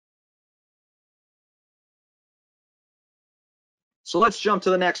So let's jump to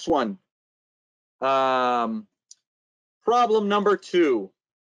the next one. Problem number 2,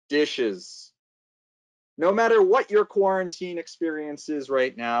 dishes. No matter what your quarantine experience is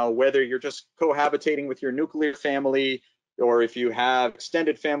right now, whether you're just cohabitating with your nuclear family, or if you have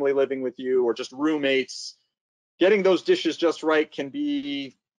extended family living with you, or just roommates, getting those dishes just right can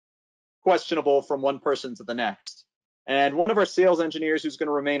be questionable from one person to the next. And one of our sales engineers, who's going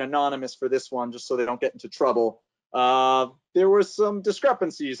to remain anonymous for this one, just so they don't get into trouble, there were some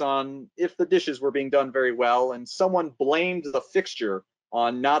discrepancies on if the dishes were being done very well, and someone blamed the fixture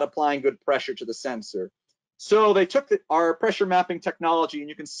on not applying good pressure to the sensor. So they took our pressure mapping technology, and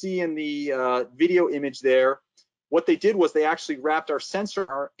you can see in the video image there, what they did was they actually wrapped our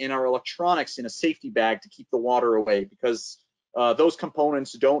sensor and our electronics in a safety bag to keep the water away, because those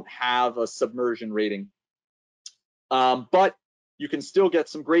components don't have a submersion rating. But you can still get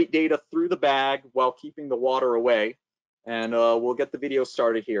some great data through the bag while keeping the water away. And we'll get the video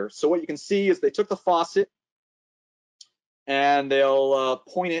started here. So what you can see is they took the faucet and they'll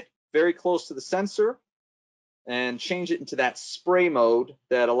point it very close to the sensor and change it into that spray mode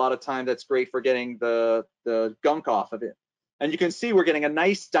that a lot of times that's great for getting the gunk off of it. And you can see we're getting a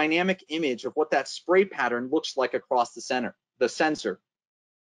nice dynamic image of what that spray pattern looks like across the sensor.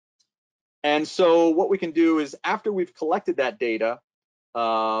 And so what we can do is, after we've collected that data,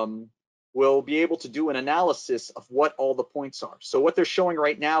 we'll be able to do an analysis of what all the points are. So what they're showing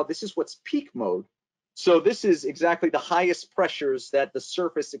right now, this is what's peak mode. So this is exactly the highest pressures that the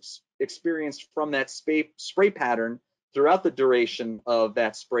surface experienced from that spray pattern throughout the duration of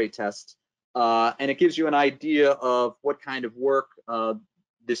that spray test. And it gives you an idea of what kind of work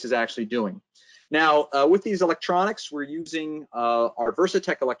this is actually doing. Now, with these electronics, we're using our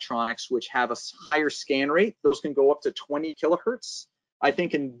Versatech electronics, which have a higher scan rate. Those can go up to 20 kilohertz. I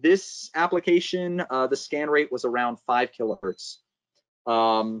think in this application, the scan rate was around 5 kilohertz.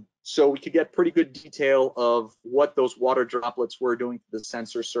 So we could get pretty good detail of what those water droplets were doing to the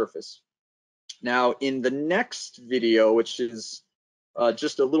sensor surface. Now, in the next video, which is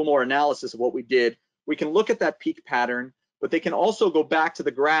just a little more analysis of what we did, we can look at that peak pattern, but they can also go back to the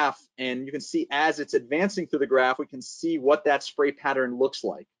graph, and you can see as it's advancing through the graph, we can see what that spray pattern looks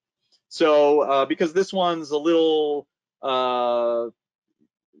like. So because this one's a little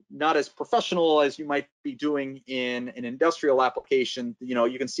not as professional as you might be doing in an industrial application,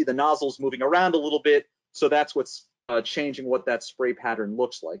 you can see the nozzles moving around a little bit. So that's what's changing what that spray pattern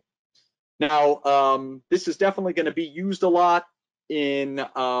looks like. Now, this is definitely going to be used a lot in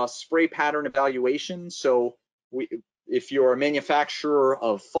spray pattern evaluation. So if you're a manufacturer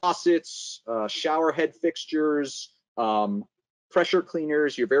of faucets, shower head fixtures, pressure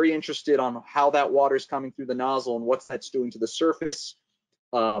cleaners, you're very interested on how that water is coming through the nozzle and what that's doing to the surface.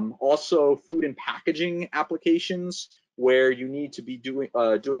 Also, food and packaging applications, where you need to be doing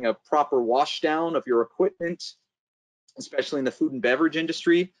a proper wash down of your equipment, especially in the food and beverage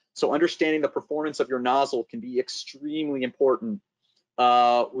industry. So understanding the performance of your nozzle can be extremely important.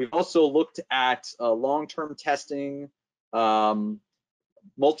 We've also looked at long-term testing,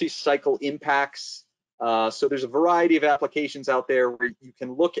 multi-cycle impacts. So there's a variety of applications out there where you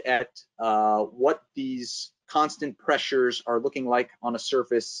can look at what these constant pressures are looking like on a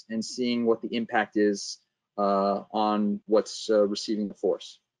surface and seeing what the impact is on what's receiving the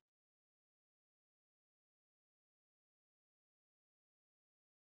force.